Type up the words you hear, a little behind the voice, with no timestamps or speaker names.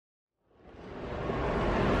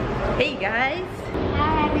guys.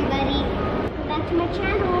 Hi everybody, welcome back to my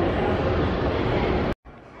channel.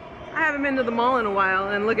 I haven't been to the mall in a while,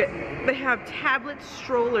 and look at, they have tablet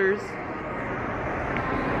strollers.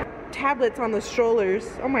 Tablets on the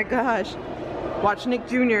strollers. Oh my gosh. Watch Nick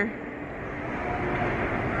Jr.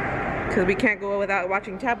 Because we can't go without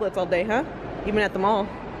watching tablets all day, huh? Even at the mall.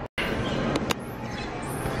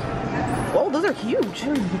 Oh, those are huge. I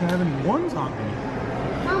don't even think I have any ones on me.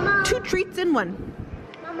 Mama. 2 treats in one.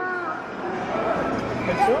 Mama.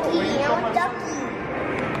 Ducky.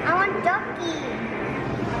 I want Ducky.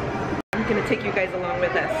 I'm gonna take you guys along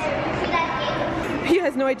with us. He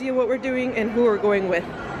has no idea what we're doing and who we're going with.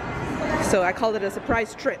 So I called it a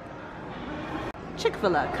surprise trip.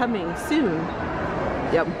 Chick-fil-A coming soon.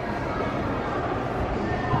 Yep.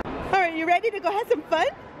 Alright, you ready to go have some fun?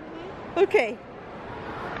 Okay.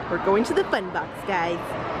 We're going to the fun box, guys.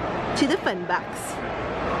 To the fun box.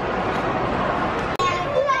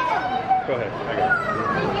 Go ahead, I got it.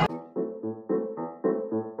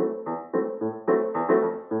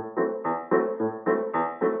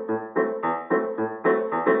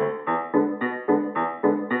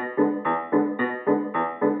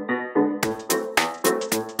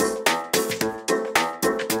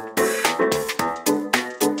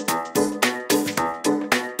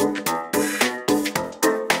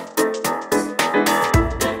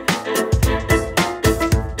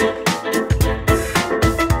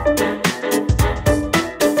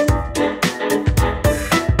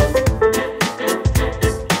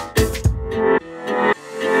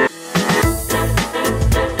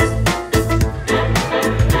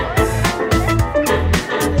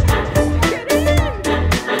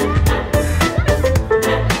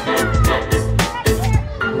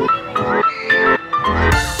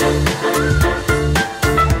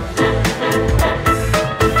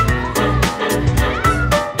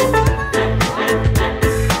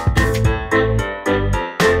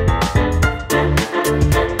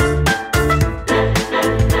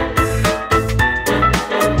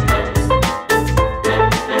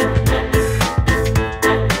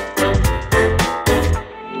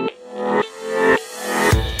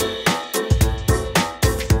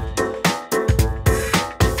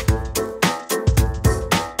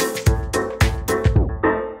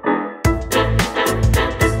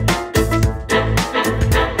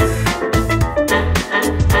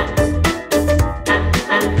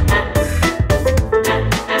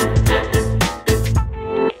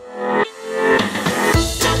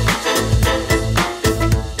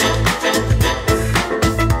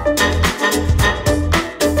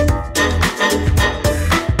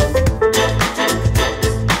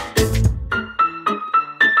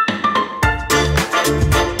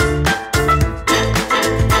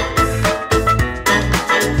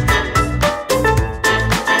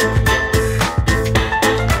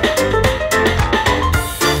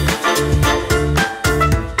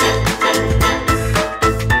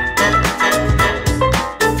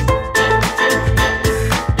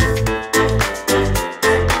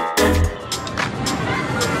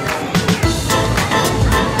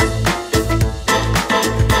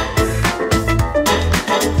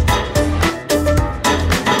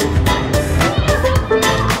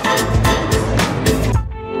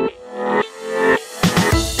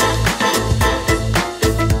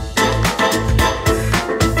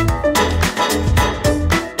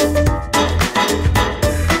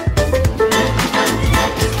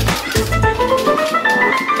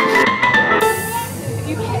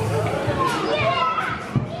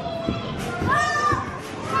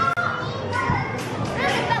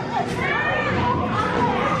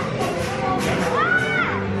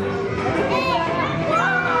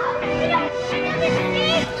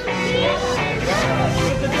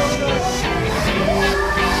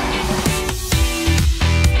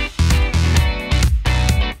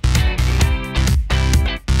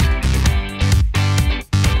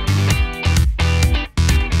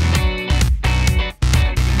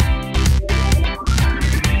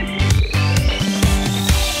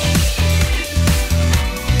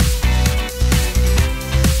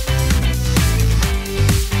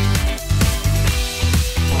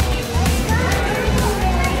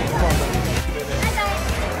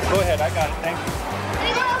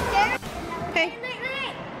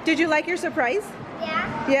 Did you like your surprise?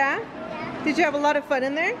 Yeah. Yeah? Yeah. Did you have a lot of fun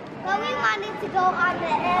in there? Well, we wanted to go on the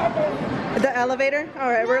elevator. The elevator?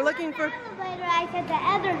 Alright, we're looking for... The elevator, I said the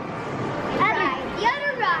other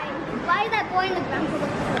ride. Why is that boy in the ground?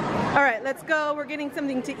 Alright, let's go. We're getting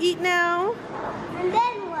something to eat now. And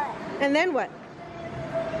then what? And then what?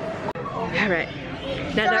 Alright.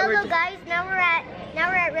 Now So hello guys, now we're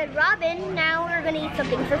at at Red Robin. Now we're gonna eat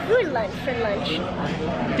something for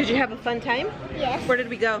lunch. Did you have a fun time? Yes. Where did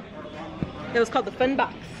we go? It was called the Fun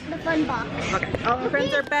Box. The fun box. Okay. All our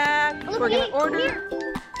friends are back. We're gonna order.